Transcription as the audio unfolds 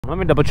Let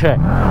me double check.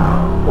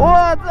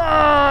 What's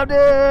up,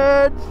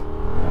 dudes?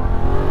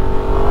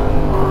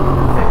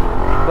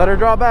 Let her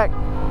draw back.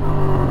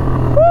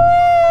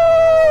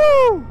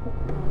 Woo!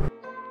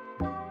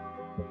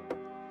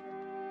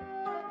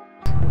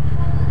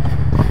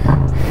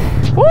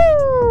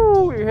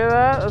 Woo! You hear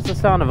that? That's the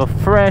sound of a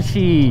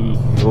freshie.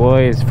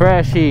 Boys,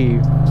 freshie.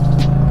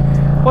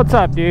 What's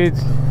up,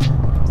 dudes?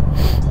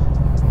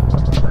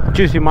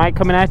 Juicy Mike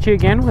coming at you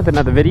again with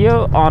another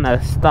video on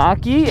a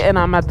stocky, and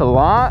I'm at the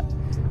lot.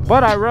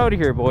 But I rode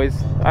here, boys.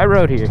 I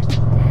rode here.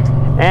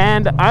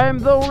 And I'm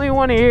the only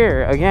one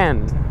here.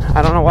 Again,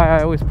 I don't know why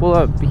I always pull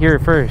up here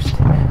first.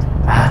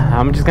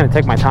 I'm just going to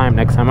take my time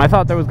next time. I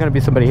thought there was going to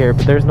be somebody here,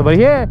 but there's nobody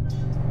here.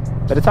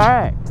 But it's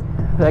alright.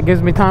 That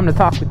gives me time to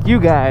talk with you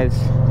guys.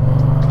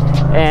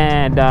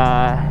 And,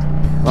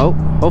 well,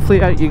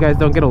 hopefully you guys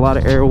don't get a lot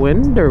of air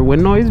wind or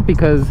wind noise,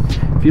 because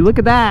if you look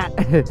at that,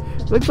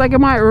 looks like it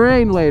might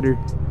rain later.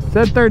 It's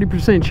a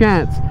 30%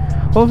 chance.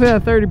 Hopefully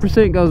that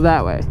 30% goes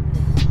that way.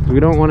 We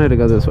don't want it to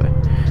go this way.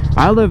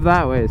 I live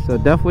that way, so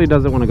definitely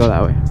doesn't want to go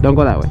that way. Don't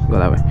go that way. Go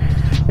that way.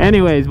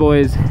 Anyways,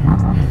 boys.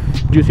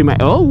 Juicy Mike.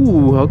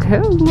 Oh, okay.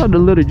 A lot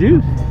of little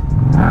juice.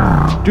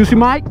 Juicy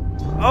Mike.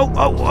 Oh.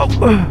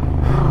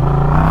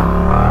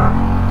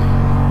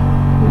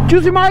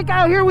 Juicy Mike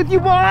out here with you,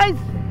 boys.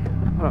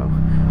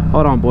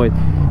 Hold on, boys.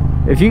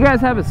 If you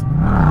guys have a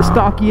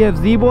stock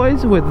EFZ,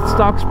 boys, with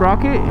stock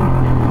sprocket,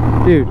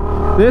 dude,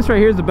 this right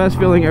here is the best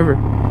feeling ever.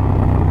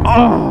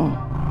 Oh,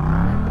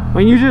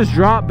 when you just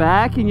drop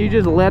back and you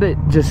just let it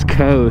just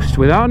coast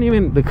without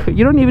even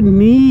you don't even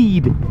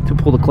need to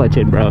pull the clutch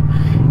in, bro.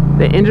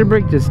 The engine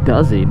brake just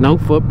does it. No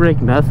foot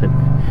brake, nothing.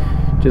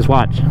 Just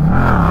watch.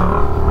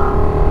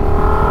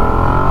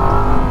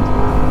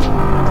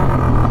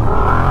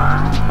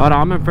 Hold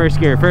on, I'm in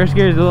first gear. First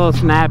gear is a little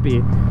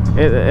snappy.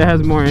 It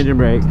has more engine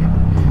brake.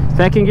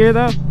 Second gear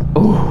though,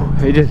 oh,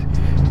 it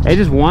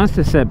just wants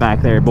to sit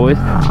back there, boys.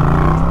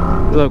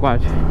 Look,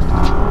 watch.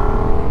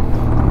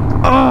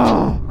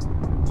 Oh,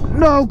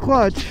 no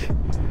clutch.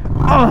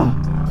 Oh,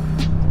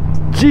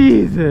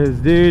 Jesus,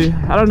 dude.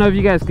 I don't know if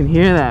you guys can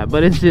hear that,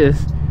 but it's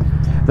just,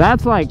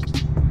 that's like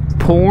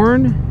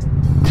porn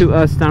to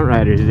us stunt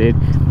riders, dude.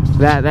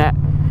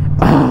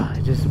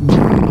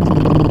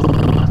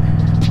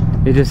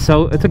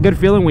 It's a good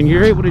feeling when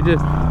you're able to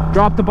just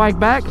drop the bike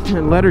back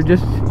and let her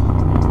just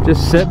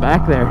sit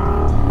back there.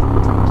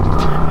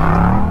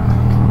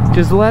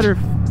 Just let her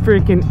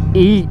freaking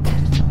eat.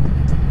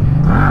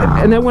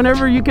 And then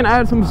whenever you can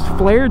add some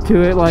flair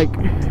to it, like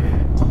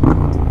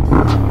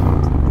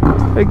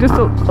just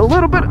a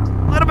little bit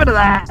of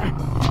that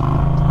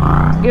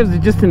gives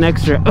it just an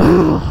extra.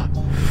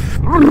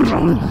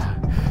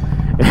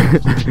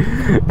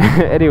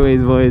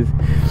 Anyways, boys,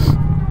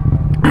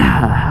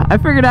 I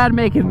figured I'd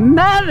make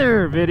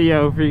another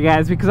video for you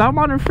guys because I'm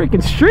on a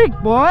freaking streak,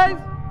 boys.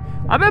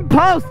 I've been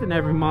posting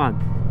every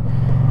month.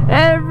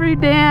 Every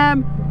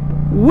damn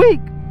week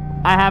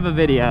I have a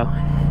video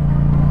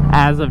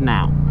as of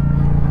now.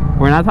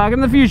 We're not talking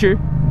the future,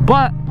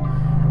 but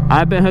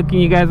I've been hooking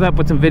you guys up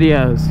with some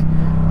videos.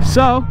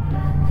 So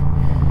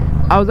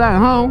I was at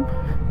home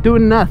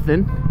doing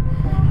nothing,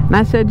 and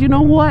I said, you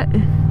know what,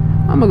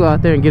 I'm gonna go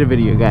out there and get a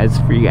video, guys,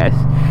 for you guys.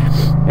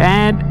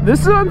 And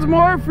this one's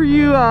more for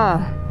you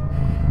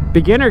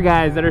beginner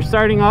guys that are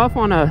starting off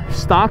on a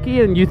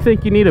stocky and you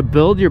think you need to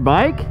build your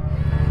bike.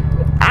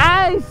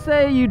 I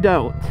say you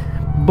don't,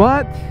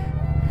 but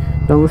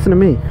don't listen to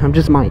me. I'm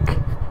just Mike.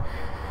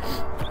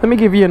 Let me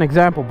give you an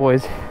example,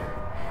 boys.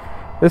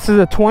 This is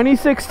a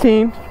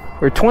 2016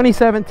 or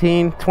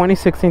 2017,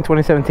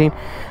 2017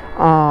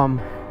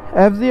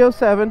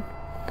 FZ07,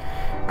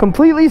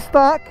 completely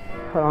stock.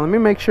 Hold on, let me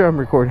make sure I'm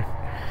recording.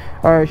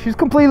 All right, she's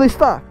completely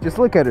stock. Just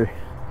look at her.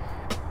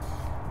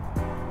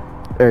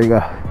 There you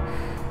go.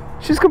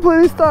 She's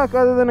completely stock,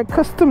 other than a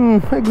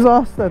custom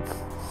exhaust that's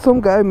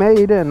some guy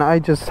made, and I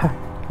just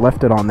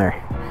left it on there,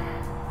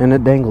 and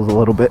it dangles a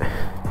little bit.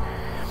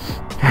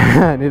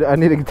 I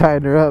need to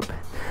tighten her up.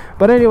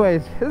 But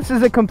anyways, this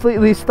is a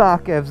completely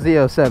stock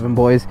FZ07,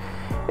 boys,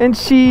 and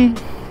she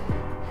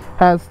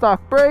has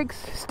stock brakes,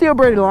 steel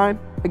braided line.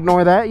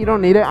 Ignore that, you don't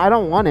need it. I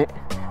don't want it.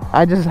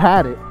 I just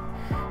had it,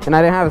 and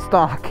I didn't have a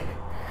stock.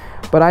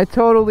 But I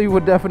totally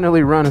would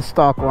definitely run a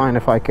stock line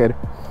if I could.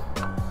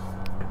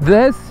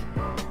 This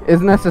is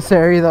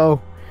necessary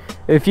though.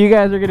 If you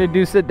guys are gonna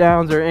do sit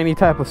downs or any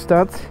type of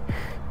stunts,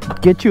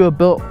 get you a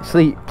built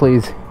seat,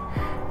 please.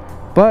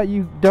 But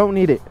you don't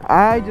need it.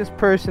 I just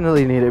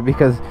personally need it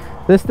because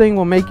this thing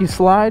will make you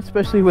slide,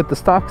 especially with the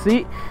stock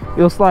seat.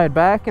 You'll slide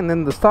back, and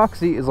then the stock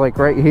seat is like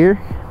right here,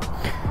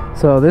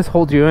 so this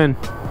holds you in.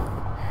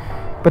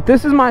 But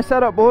this is my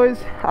setup,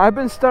 boys. I've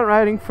been stunt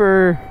riding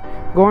for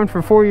going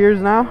for 4 years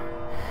now,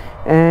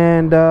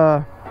 and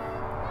I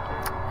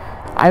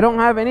don't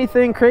have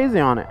anything crazy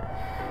on it.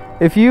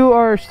 If you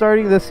are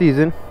starting this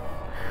season,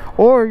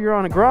 or you're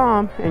on a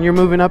Grom and you're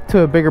moving up to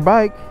a bigger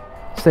bike,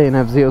 say an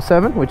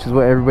FZ07, which is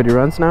what everybody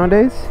runs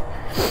nowadays,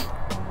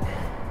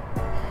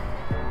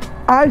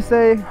 I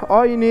say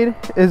all you need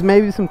is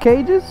maybe some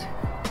cages,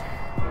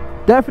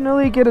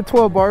 Definitely get a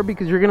 12 bar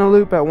because you're gonna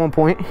loop at one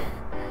point.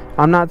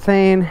 I'm not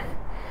saying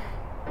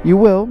you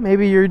will,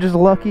 maybe you're just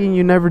lucky and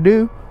you never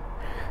do,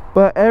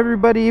 but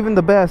everybody, even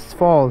the best,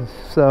 falls.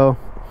 So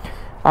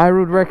I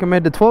would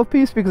recommend a 12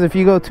 piece, because if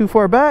you go too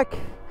far back,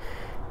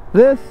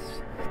 this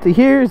to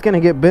here is gonna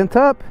get bent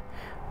up,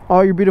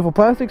 all your beautiful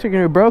plastics are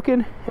gonna be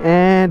broken,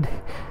 and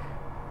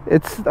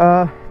it's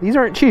these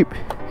aren't cheap.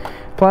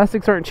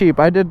 Plastics aren't cheap.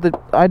 I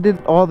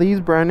did all these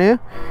brand new.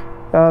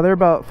 They're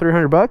about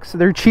 300 bucks.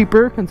 They're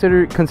cheaper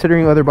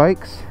considering other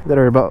bikes that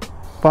are about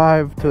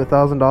 $500 to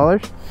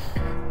 $1,000,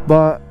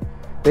 but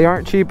they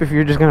aren't cheap if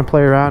you're just gonna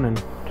play around,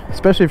 and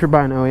especially if you're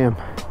buying OEM.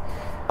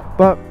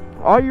 But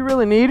all you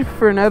really need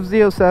for an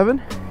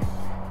FZ07,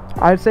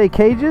 I'd say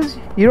cages.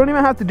 You don't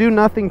even have to do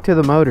nothing to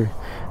the motor.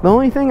 The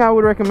only thing I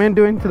would recommend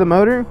doing to the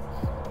motor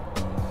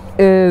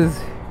is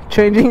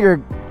changing your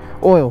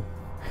oil.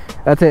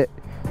 That's it.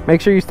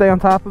 Make sure you stay on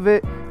top of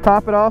it.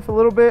 Top it off a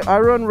little bit. I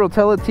run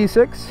Rotella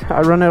T6.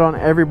 I run it on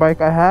every bike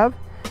I have.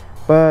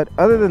 But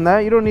other than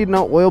that, you don't need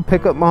no oil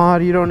pickup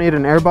mod. You don't need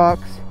an air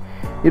box.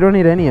 You don't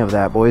need any of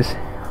that, boys.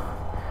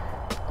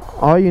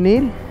 All you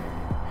need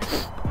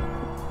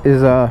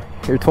is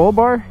your 12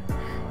 bar,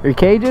 your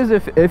cages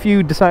if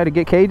you decide to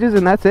get cages,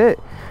 and that's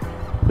it.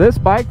 This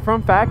bike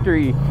from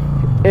factory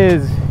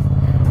is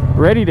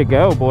ready to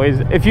go, boys.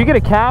 If you get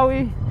a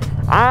Cowie,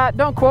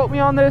 don't quote me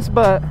on this,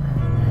 but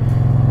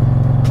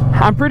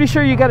I'm pretty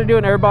sure you got to do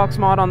an airbox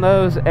mod on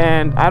those,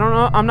 and I don't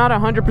know, I'm not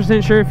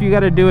 100% sure if you got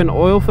to do an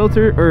oil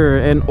filter or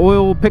an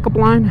oil pickup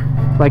line,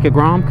 like a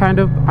Grom kind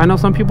of. I know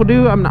some people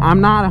do. I'm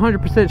not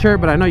 100% sure,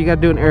 but I know you got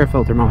to do an air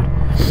filter mod.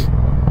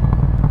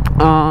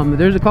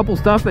 There's a couple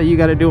stuff that you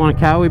got to do on a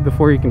Cowie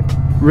before you can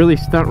really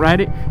stunt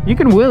ride it. You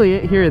can wheelie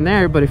it here and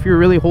there, but if you're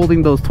really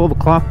holding those 12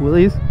 o'clock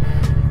wheelies,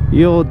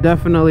 you'll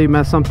definitely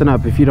mess something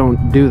up if you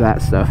don't do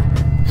that stuff.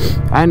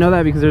 I know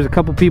that because there's a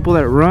couple people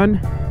that run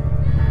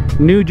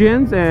new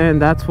gens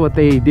and that's what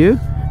they do,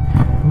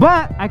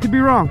 but I could be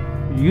wrong.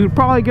 You'd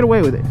probably get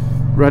away with it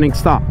running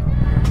stock.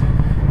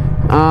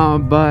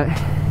 But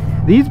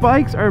these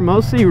bikes are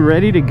mostly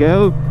ready to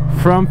go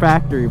from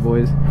factory,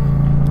 boys.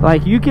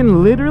 Like, you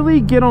can literally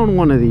get on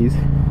one of these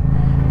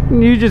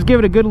and you just give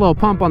it a good little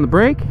pump on the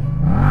brake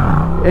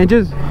and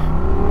just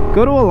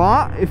go to a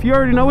lot. If you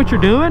already know what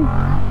you're doing,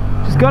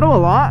 just go to a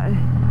lot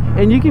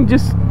and you can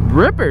just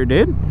rip her,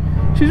 dude.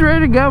 She's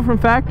ready to go from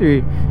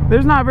factory.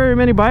 There's not very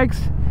many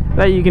bikes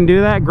that you can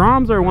do that.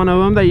 Groms are one of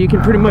them that you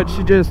can pretty much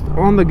just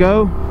on the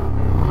go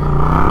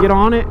get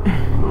on it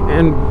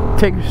and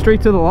take it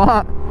straight to the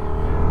lot.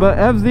 But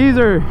FZs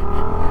are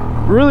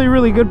really,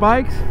 really good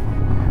bikes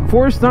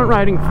for stunt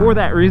riding for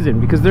that reason,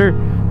 because they're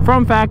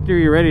from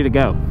factory ready to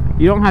go.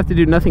 You don't have to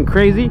do nothing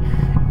crazy.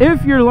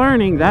 If you're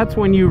learning, that's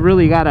when you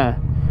really gotta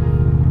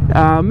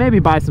maybe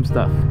buy some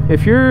stuff.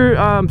 If you're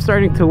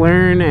starting to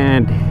learn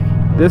and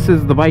this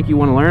is the bike you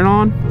want to learn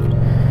on,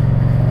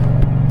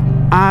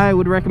 I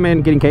would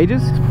recommend getting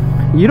cages.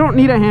 You don't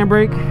need a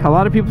handbrake. A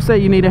lot of people say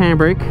you need a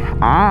handbrake.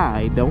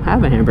 I don't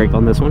have a handbrake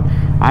on this one.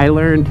 I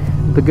learned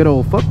the good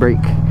old foot brake.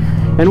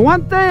 And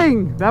one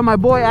thing that my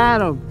boy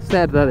Adam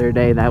said the other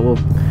day that will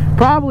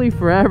probably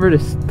forever to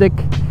stick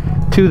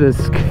to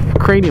this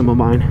cranium of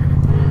mine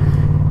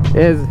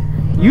is,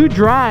 you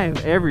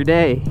drive every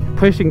day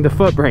pushing the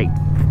foot brake.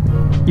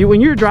 When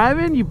you're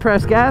driving, you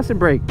press gas and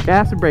brake,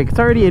 gas and brake. It's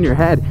already in your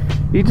head.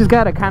 You just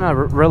gotta kind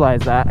of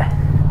realize that.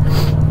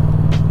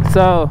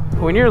 So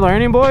when you're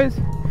learning, boys,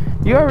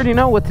 you already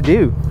know what to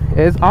do.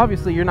 It's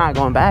obviously you're not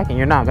going back and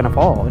you're not gonna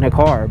fall in a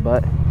car,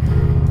 but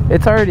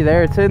it's already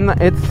there.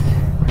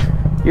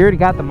 You already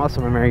got the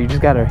muscle memory. You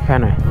just gotta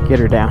kind of get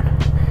her down.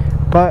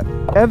 But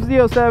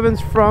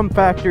FZ07s from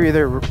factory,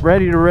 they're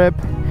ready to rip.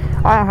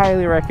 I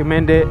highly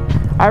recommend it.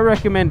 I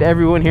recommend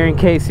everyone here in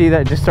KC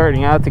that just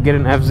starting out to get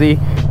an FZ,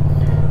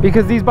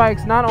 because these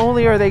bikes, not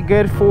only are they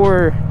good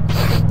for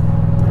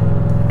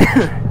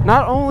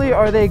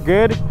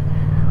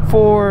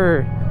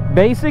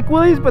basic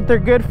wheelies, but they're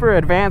good for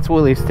advanced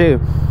wheelies too.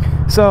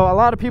 So a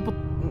lot of people,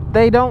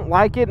 they don't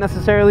like it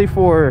necessarily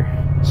for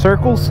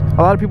circles.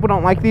 A lot of people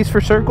don't like these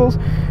for circles,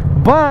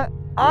 but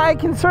I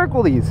can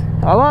circle these.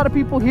 A lot of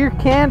people here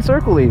can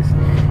circle these,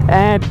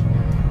 and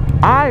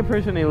I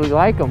personally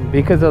like them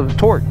because of the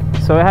torque.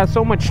 So it has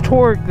so much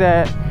torque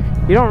that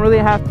you don't really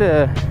have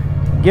to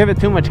give it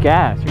too much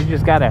gas. You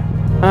just gotta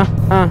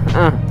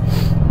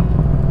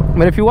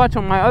But if you watch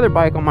on my other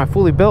bike, on my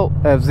fully built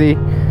FZ,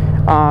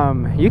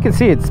 you can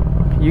see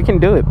you can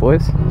do it,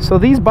 boys. So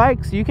these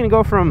bikes, you can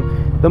go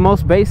from the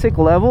most basic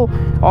level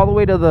all the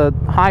way to the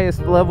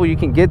highest level you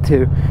can get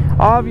to.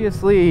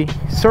 Obviously,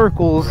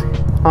 circles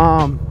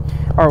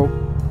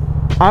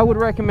I would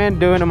recommend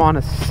doing them on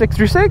a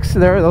 636.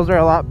 Those are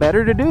a lot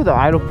better to do. The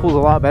idle pull's a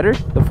lot better,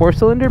 the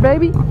 4-cylinder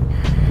baby,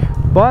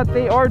 but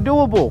they are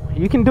doable.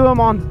 You can do them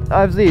on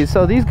FZs.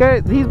 So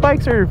these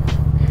bikes are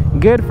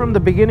good from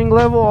the beginning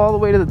level all the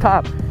way to the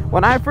top.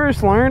 When I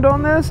first learned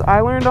on this,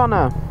 I learned on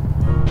a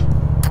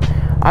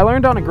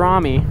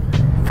Grommy.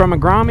 From a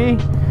Grommy,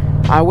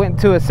 I went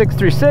to a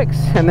 636,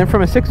 and then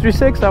from a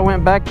 636, I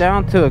went back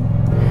down to a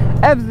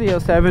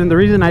FZ07. The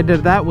reason I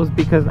did that was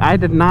because I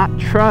did not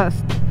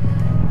trust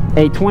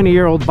a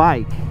 20-year-old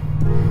bike.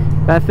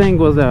 That thing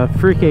was a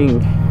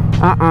freaking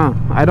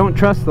I don't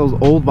trust those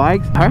old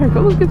bikes. All right, go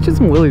let's get you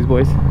some wheelies,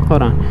 boys.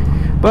 Hold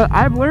on. But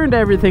I've learned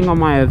everything on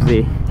my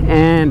FZ,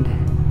 and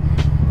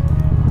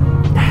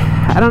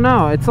I don't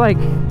know, it's like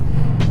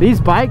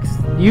these bikes,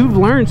 you've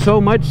learned so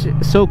much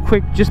so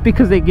quick just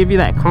because they give you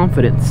that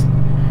confidence.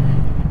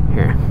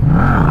 Here,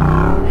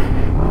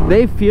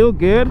 they feel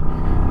good.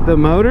 The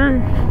motor,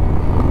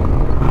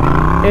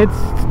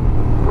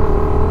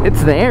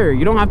 it's there.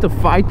 You don't have to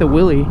fight the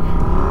wheelie.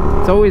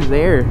 It's always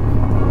there.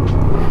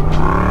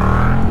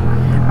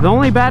 The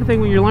only bad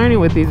thing when you're learning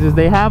with these is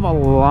they have a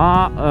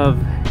lot of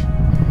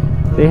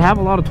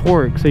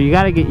torque, so you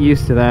got to get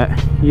used to that.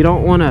 You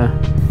don't want to,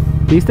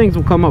 these things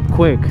will come up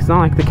quick. It's not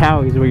like the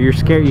Cowies where you're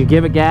scared. You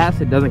give it gas,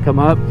 it doesn't come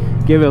up.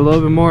 Give it a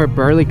little bit more, it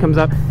barely comes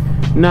up.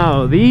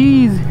 No,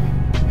 these,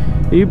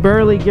 you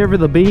barely give her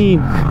the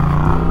beam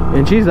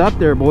and she's up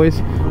there, boys.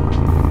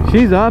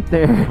 She's up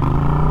there.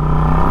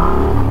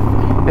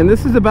 And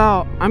this is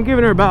about, I'm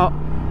giving her about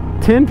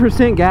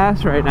 10%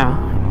 gas right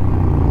now.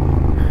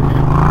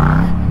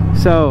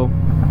 So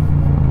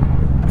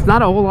it's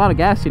not a whole lot of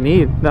gas you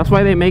need. That's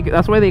why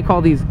they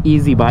call these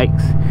easy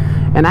bikes.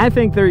 And I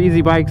think they're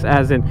easy bikes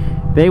as in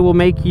they will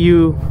make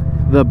you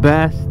the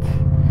best,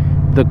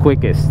 the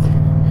quickest,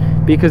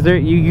 because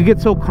you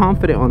get so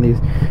confident on these,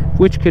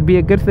 which could be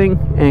a good thing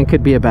and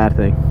could be a bad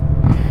thing.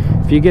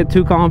 If you get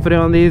too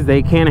confident on these,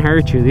 they can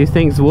hurt you. These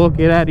things will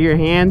get out of your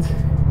hands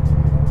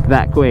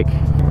that quick.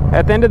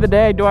 At the end of the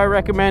day, do I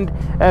recommend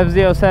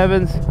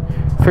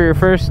FZ07s for your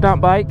first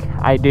stunt bike?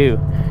 I do.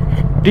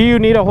 Do you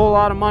need a whole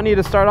lot of money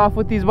to start off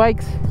with these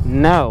bikes?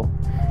 No.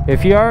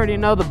 If you already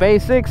know the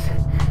basics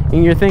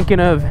and you're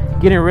thinking of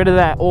getting rid of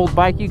that old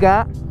bike you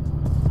got,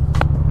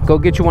 go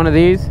get you one of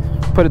these,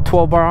 put a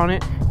 12 bar on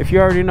it. If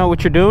you already know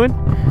what you're doing,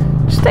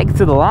 just take it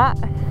to the lot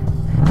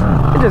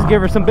and just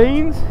give her some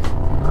beans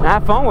and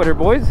have fun with her,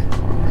 boys.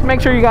 Just make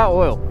sure you got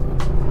oil.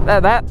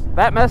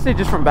 That message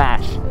is from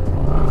Bash.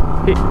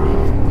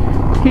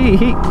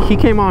 He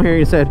came on here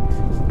and said,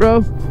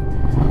 bro,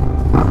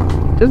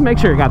 just make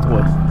sure you got the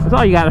oil. That's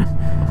all you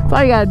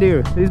gotta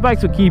do. These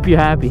bikes will keep you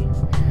happy.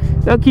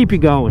 They'll keep you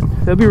going.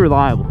 They'll be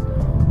reliable.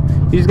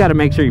 You just gotta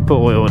make sure you put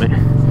oil in it.